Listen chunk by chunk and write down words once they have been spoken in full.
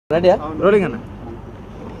రెడీయా? రోలింగ్ అన్న.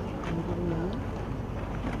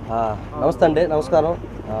 నమస్తే అండి, నమస్కారం.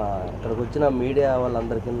 ఇక్కడికి వచ్చిన మీడియా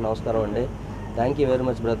వాళ్ళందరికీ నమస్కారం అండి. Thank you very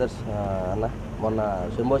much brothers. అన్న మొన్న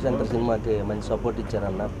శంభో శంకర్ సినిమాకి మంచి సపోర్ట్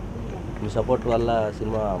ఇచ్చారన్న. మీ సపోర్ట్ వల్ల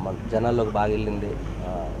సినిమా మన జనాల్లోకి బాగా వెళ్ళింది,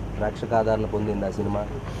 ప్రేక్షక ఆదరణ పొందింది. ఆ సినిమా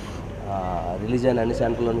రిలీజ్ అయిన అన్ని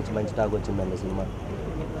సెంటర్ల నుంచి మంచి టాక్ వచ్చిందండి. సినిమా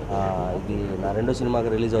ఇది నా రెండో సినిమాకి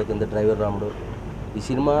రిలీజ్ అవుతుంది, డ్రైవర్ రాముడు. ఈ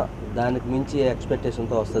సినిమా దానికి మించి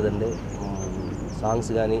ఎక్స్పెక్టేషన్తో వస్తుందండి.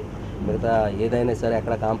 సాంగ్స్ కానీ మిగతా ఏదైనా సరే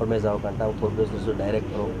ఎక్కడ కాంప్రమైజ్ అవ్వకుండా ప్రొడ్యూసర్స్,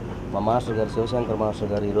 డైరెక్టరు, మా మాస్టర్ గారు శివశంకర్ మాస్టర్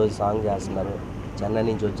గారు ఈరోజు సాంగ్ చేస్తున్నారు. చెన్నై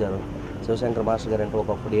నుంచి వచ్చారు. శివశంకర్ మాస్టర్ గారు అంటే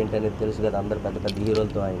ఒకప్పుడు ఏంటనేది తెలుసు కదా, అందరు పెద్ద పెద్ద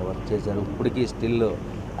హీరోలతో ఆయన వర్క్ చేశారు. ఇప్పటికీ స్టిల్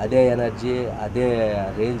అదే ఎనర్జీ, అదే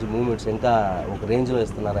రేంజ్ మూమెంట్స్ ఇంకా ఒక రేంజ్లో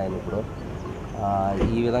ఇస్తున్నారు ఆయన ఇప్పుడు.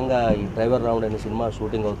 ఈ విధంగా ఈ డ్రైవర్ రౌండ్ అనే సినిమా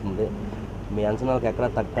షూటింగ్ అవుతుంది. మీ అంచనాలకు ఎక్కడా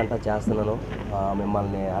తగ్గకుండా చేస్తున్నాను.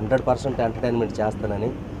 మిమ్మల్ని 100% ఎంటర్టైన్మెంట్ చేస్తానని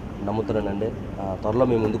నమ్ముతున్నానండి. త్వరలో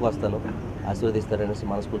మీ ముందుకు వస్తాను, ఆశీర్వదిస్తారనేసి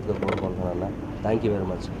మనస్ఫూర్తిగా కోరుకుంటున్నాను అన్న. Thank you very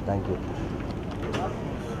much. Thank you.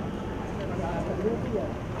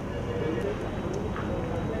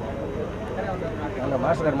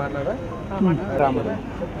 Master గారు మాట్లాడా? రాముడు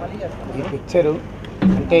ఈ పిక్చరు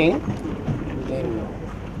అంటే నేను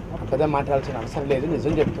పెద్ద మాట్లాడాల్సిన అవసరం లేదు,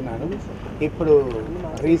 నిజం చెప్తున్నాను. ఇప్పుడు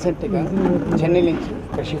రీసెంట్గా చెన్నై నుంచి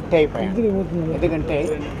ఇక్కడ షిఫ్ట్ అయిపోయాను. ఎందుకంటే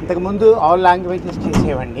ఇంతకుముందు ఆల్ లాంగ్వేజెస్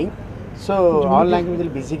చేసేవాడిని. సో ఆల్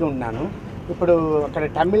లాంగ్వేజ్లు బిజీగా ఉన్నాను. ఇప్పుడు అక్కడ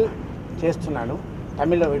తమిళ్ చేస్తున్నాను.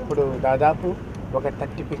 తమిళ్లో ఇప్పుడు దాదాపు ఒక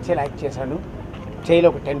 30 పిక్చర్లు యాక్ట్ చేశాను. చేయలో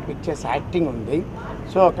ఒక 10 పిక్చర్స్ యాక్టింగ్ ఉంది.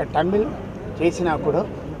 సో అక్కడ తమిళ్ చేసినా కూడా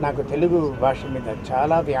నాకు తెలుగు భాష మీద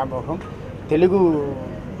చాలా వ్యామోహం. తెలుగు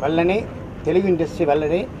వల్లనే, తెలుగు ఇండస్ట్రీ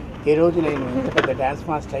వల్లనే ఈరోజు నేను ఇంత పెద్ద డ్యాన్స్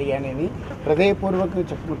మాస్టర్ అయ్యానని హృదయపూర్వకంగా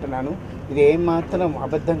చెప్పుకుంటున్నాను. ఇది ఏమాత్రం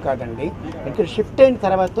అబద్ధం కాదండి. ఇక్కడ షిఫ్ట్ అయిన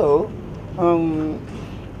తర్వాత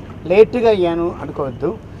లేటుగా అయ్యాను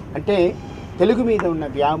అనుకోవద్దు. అంటే తెలుగు మీద ఉన్న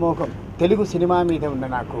వ్యామోహం, తెలుగు సినిమా మీద ఉన్న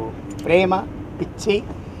నాకు ప్రేమ, పిచ్చి,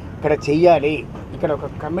 ఇక్కడ చెయ్యాలి, ఇక్కడ ఒక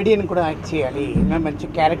కమెడియన్ కూడా యాక్ట్ చేయాలి, మంచి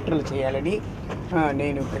క్యారెక్టర్లు చేయాలని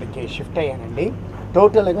నేను ఇక్కడికి షిఫ్ట్ అయ్యానండి.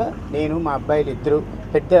 టోటల్గా నేను, మా అబ్బాయిలు ఇద్దరు,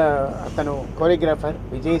 పెద్ద అతను కోరియోగ్రాఫర్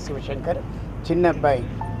విజయ్ శివశంకర్, చిన్న అబ్బాయి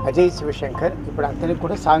అజయ్ శివశంకర్. ఇప్పుడు అతనికి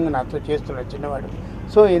కూడా సాంగ్ నాతో చేస్తున్నాడు, చిన్నవాడు.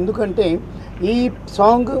 సో ఎందుకంటే ఈ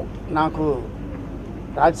సాంగ్ నాకు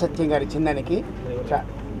రాజ్ సత్యం గారు ఇచ్చిందానికి,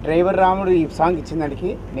 డ్రైవర్ రాముడు ఈ సాంగ్ ఇచ్చిందానికి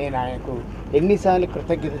నేను ఆయనకు ఎన్నిసార్లు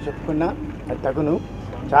కృతజ్ఞత చెప్పుకున్నా అది తగును.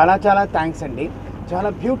 చాలా చాలా థ్యాంక్స్ అండి. చాలా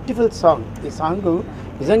బ్యూటిఫుల్ సాంగ్. ఈ సాంగ్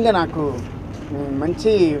నిజంగా నాకు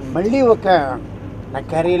మంచి, మళ్ళీ ఒక నా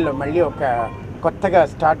కెరీర్లో మళ్ళీ ఒక కొత్తగా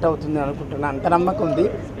స్టార్ట్ అవుతుంది అనుకుంటున్నాను. అంత నమ్మకం ఉంది.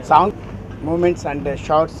 Song moments and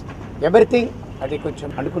shorts everything అది కొంచెం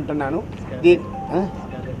అనుకుంటున్నాను.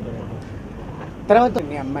 తర్వాత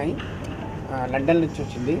మీ అమ్మాయి లండన్ నుంచి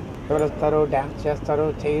వచ్చింది. ఎవరు వస్తారో, డ్యాన్స్ చేస్తారో,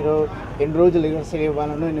 చేయరో, ఎన్ని రోజులు రిహర్సల్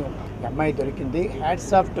ఇవ్వాలనో నేను మీ అమ్మాయి దొరికింది.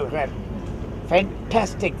 Hats off to her.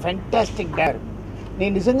 Fantastic Dar.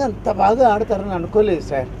 నేను నిజంగా అంత బాగా ఆడతారని అనుకోలేదు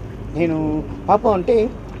సార్. నేను పాపం అంటే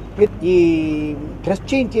ఈ డ్రెస్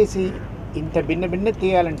చేంజ్ చేసి ఇంత భిన్న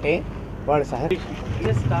తీయాలంటే వాడు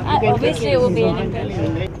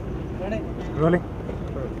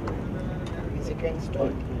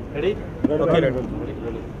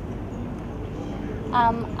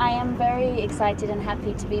I am very excited and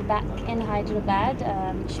happy to be back in Hyderabad,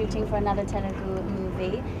 shooting for another Telugu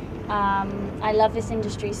movie. I love this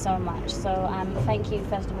industry so much, so thank you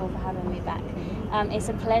first of all for having me back. It's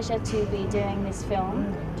a pleasure to be doing this film,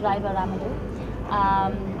 Driver Ramudu.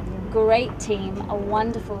 Great team, a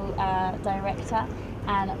wonderful director,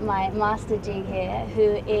 and my Master G here, who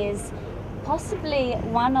is possibly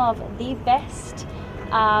one of the best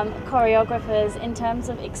choreographers in terms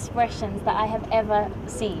of expressions that I have ever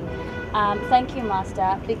seen. Thank you, Master,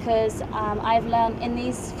 because I've learned in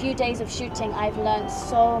these few days of shooting, I've learned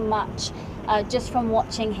so much just from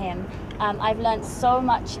watching him. I've learned so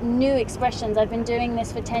much new expressions. I've been doing this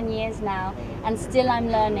for 10 years now and still I'm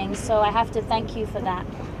learning, so I have to thank you for that.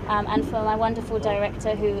 And for my wonderful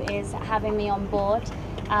director who is having me on board.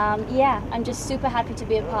 I'm just super happy to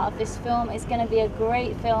be a part of this film. It's going to be a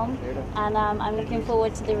great film, and I'm looking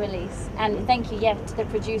forward to the release. And thank you, to the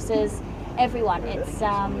producers, everyone. It's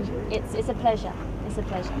a pleasure. It's a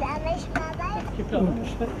pleasure.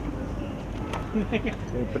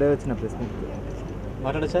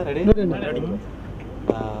 మాట్లాడచ్చా? Ready?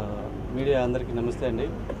 Media అందరికీ నమస్తే అండి.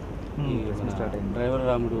 ఈ driver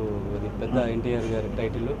రాముడు అది పెద్ద ఎన్టీఆర్ గారి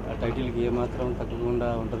title. ఆ టైటిల్కి ఏమాత్రం తగ్గకుండా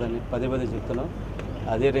ఉంటుందని పదే చెప్తున్నాం.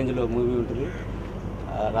 అదే రేంజ్లో మూవీ ఉంటుంది.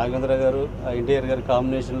 రాఘవేంద్ర గారు, ఎన్టీఆర్ గారి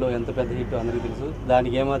కాంబినేషన్లో ఎంత పెద్ద హిట్ అందరికీ తెలుసు.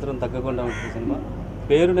 దానికి ఏమాత్రం తగ్గకుండా ఉంటుంది సినిమా.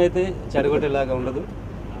 పేరునైతే చెడగొట్టేలాగా ఉండదు.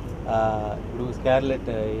 ఇప్పుడు స్కార్లెట్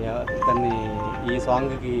తన్ని ఈ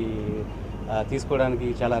సాంగ్కి తీసుకోవడానికి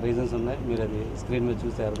చాలా రీజన్స్ ఉన్నాయి. మీరు అది స్క్రీన్ మీద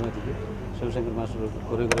చూస్తే అర్థమవుతుంది. శివశంకర్ మాస్టర్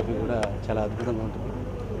కొరియోగ్రఫీ కూడా చాలా అద్భుతంగా ఉంటుంది.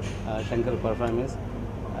 శంకర్ పర్ఫార్మెన్స్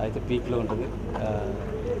అయితే పీక్లో ఉంటుంది.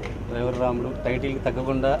 డ్రైవర్ రాముడు టైటిల్కి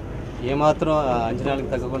తగ్గకుండా ఏమాత్రం అంచనాలకు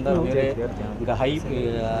తగ్గకుండా వేరే ఇంకా హై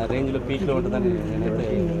రేంజ్లో పీక్లో ఉంటుందని నేనైతే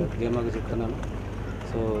ధీమాగా చెప్తున్నాను.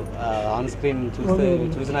 సో ఆన్ స్క్రీన్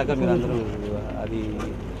చూసినాక మీరు అందరూ అది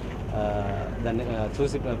దాన్ని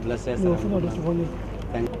చూసి బ్లెస్ చేస్తారు.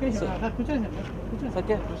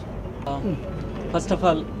 ఫస్ట్ ఆఫ్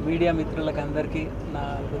ఆల్ మీడియా మిత్రులకు అందరికీ నా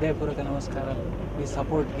హృదయపూర్వక నమస్కారాలు మీ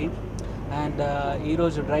సపోర్ట్కి. అండ్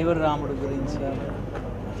ఈరోజు డ్రైవర్ రాముడు గురించి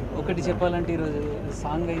ఒకటి చెప్పాలంటే, ఈరోజు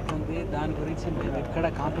సాంగ్ అవుతుంది, దాని గురించి మేము ఎక్కడ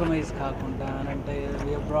కాంప్రమైజ్ కాకుండా అంటే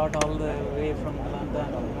we brought all the way from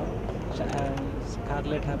London,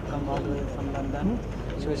 scarlet have come all the way from London.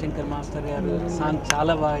 Shivshankar master గారు సాంగ్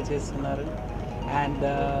చాలా బాగా చేస్తున్నారు. అండ్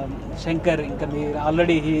శంకర్ ఇంకా మీరు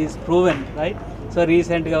already he is proven right. So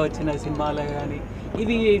రీసెంట్గా వచ్చిన సినిమాలో కానీ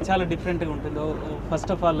ఇది చాలా డిఫరెంట్గా ఉంటుంది.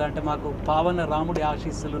 ఫస్ట్ ఆఫ్ ఆల్ అంటే మాకు పావన రాముడి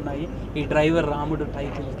ఆశీస్సులు ఉన్నాయి ఈ డ్రైవర్ రాముడు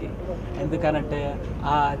టైటిల్కి. ఎందుకనంటే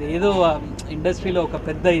అది ఏదో ఇండస్ట్రీలో ఒక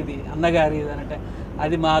పెద్ద ఇది అన్నగారి అంటే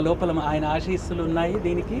అది మా లోపల ఆయన ఆశీస్సులు ఉన్నాయి.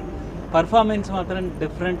 దీనికి పర్ఫార్మెన్స్ మాత్రం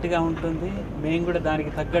డిఫరెంట్గా ఉంటుంది. మేము కూడా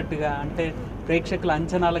దానికి తగ్గట్టుగా అంటే ప్రేక్షకుల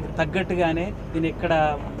అంచనాలకు తగ్గట్టుగానే దీన్ని ఎక్కడ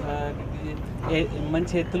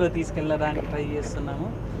మంచి ఎత్తులో తీసుకెళ్ళడానికి ట్రై చేస్తున్నాము.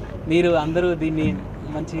 మీరు అందరూ దీన్ని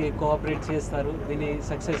మంచి కోఆపరేట్ చేస్తారు, దీన్ని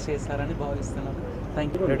సక్సెస్ చేస్తారని భావిస్తున్నాను.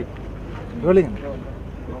 Thank you.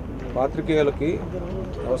 పాత్రికేయులకి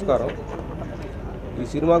నమస్కారం. ఈ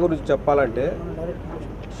సినిమా గురించి చెప్పాలంటే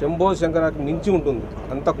శంభో శంకరాకి మించి ఉంటుంది,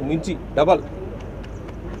 అంతకు మించి డబల్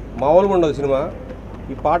మామూలుగా ఉండదు సినిమా.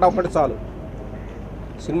 ఈ పాట ఒక్కటి చాలు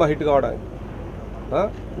సినిమా హిట్ కావడానికి.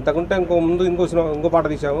 ఇంతకుంటే ఇంకో పాట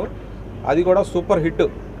తీసాము, అది కూడా సూపర్ హిట్.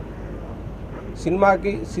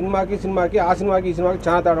 సినిమాకి ఆ సినిమాకి ఈ సినిమాకి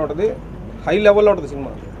చాలా తేడా ఉంటుంది. హై లెవెల్లో ఉంటుంది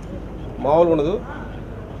సినిమా, మామూలుగా ఉండదు.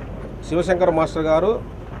 శివశంకర్ మాస్టర్ గారు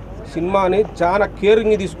సినిమాని చాలా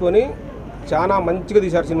కేరింగ్ తీసుకొని చాలా మంచిగా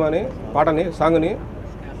తీశారు సినిమాని, పాటని, సాంగ్ని.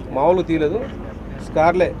 మామూలుగా తీయలేదు.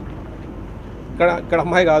 స్కార్లే ఇక్కడ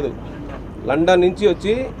అమ్మాయి కాదు, లండన్ నుంచి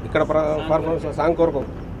వచ్చి ఇక్కడ పర్ఫార్మెన్స్ సాంగ్ కొరకు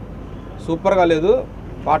సూపర్గా లేదు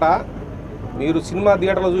పాట. మీరు సినిమా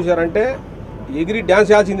థియేటర్లో చూశారంటే ఎగిరి డ్యాన్స్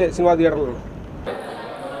చేయాల్సిందే సినిమా థియేటర్లో.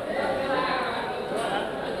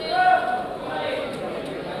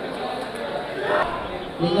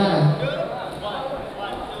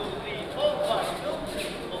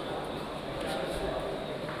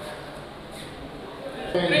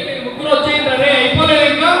 ముగ్గురు వచ్చేయండి. అయిపోలేదు,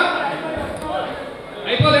 ఇంకా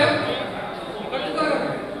అయిపోలే.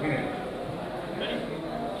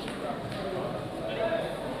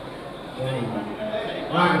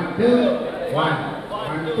 One, two, 1,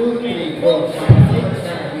 2, 3, 4, 5, 6,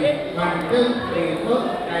 7, 8. 1, 2, 3, 4,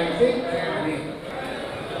 5, 6, 7, 8.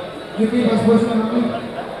 Repeat first person only.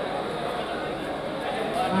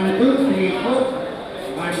 1, 2, 3, 4.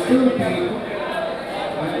 1, 2, 3,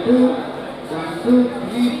 4. 1, 2,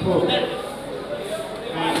 3, 4.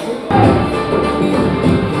 5, 1, 2, 3,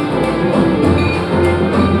 4, 5,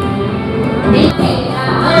 6,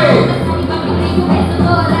 7, 8.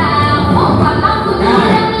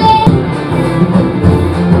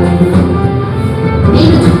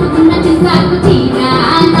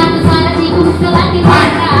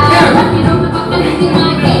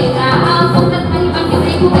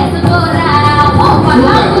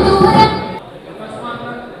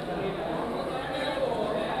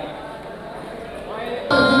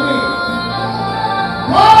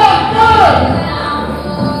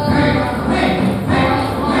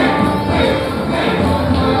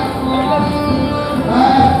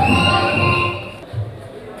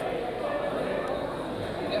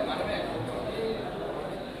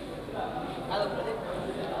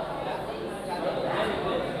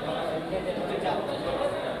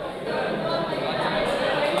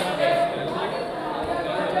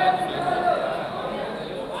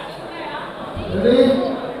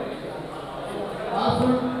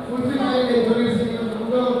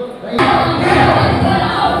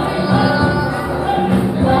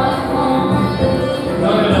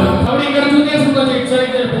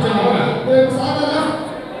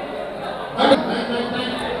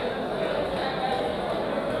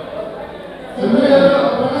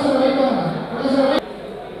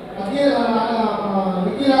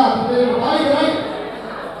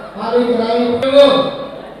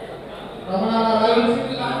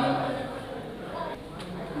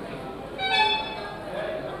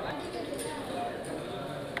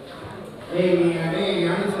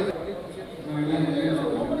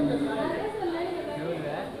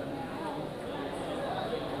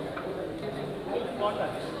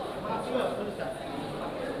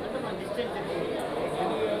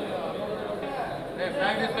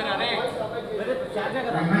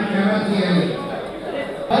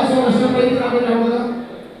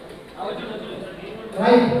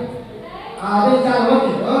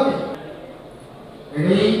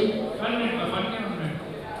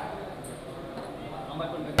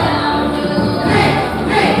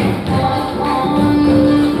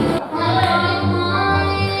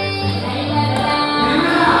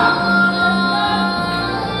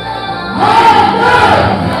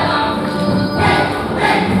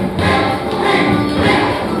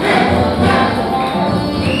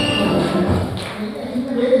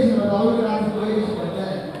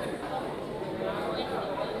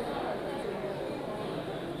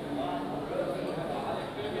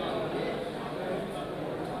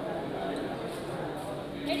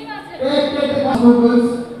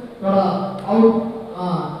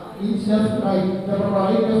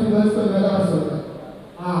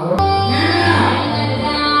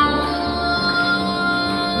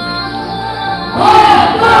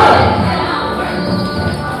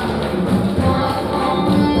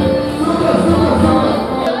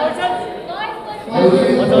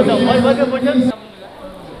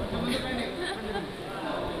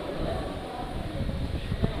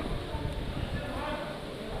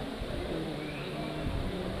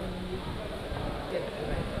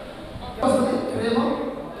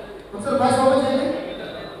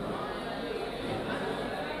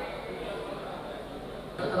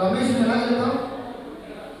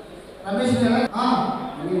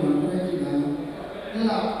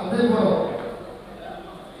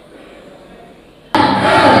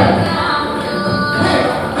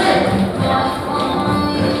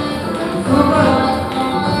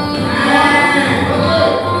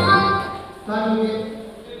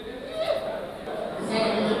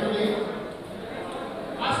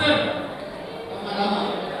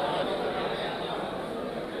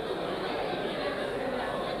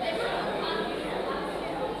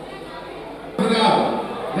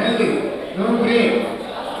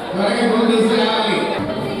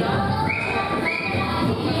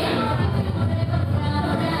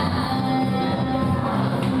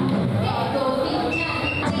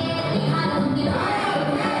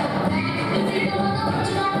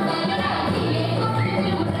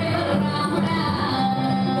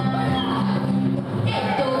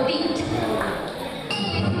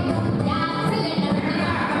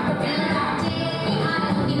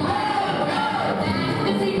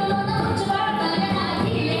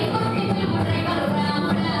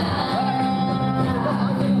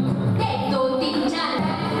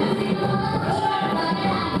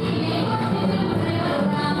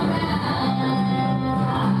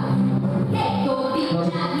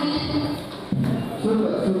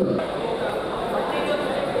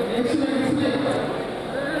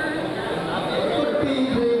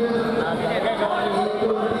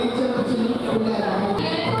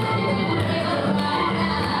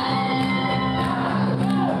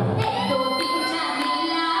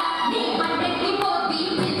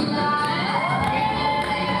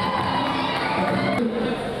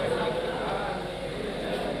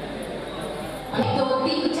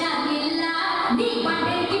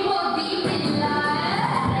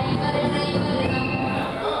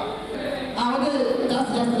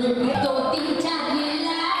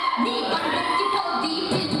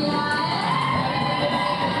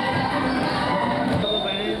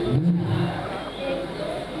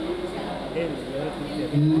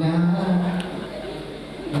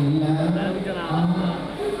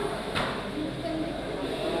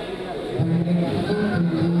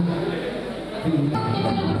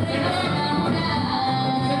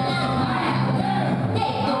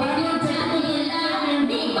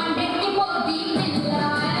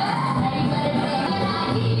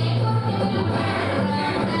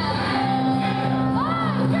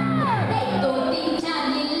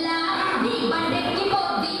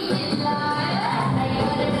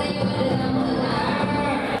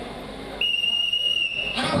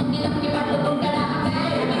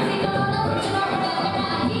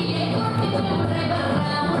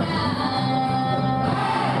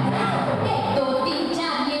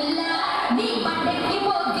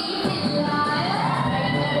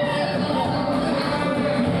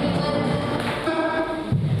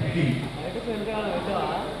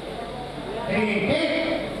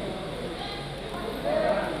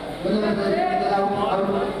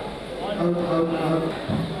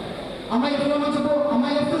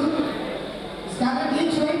 Stand at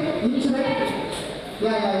inch right?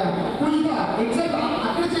 Yeah.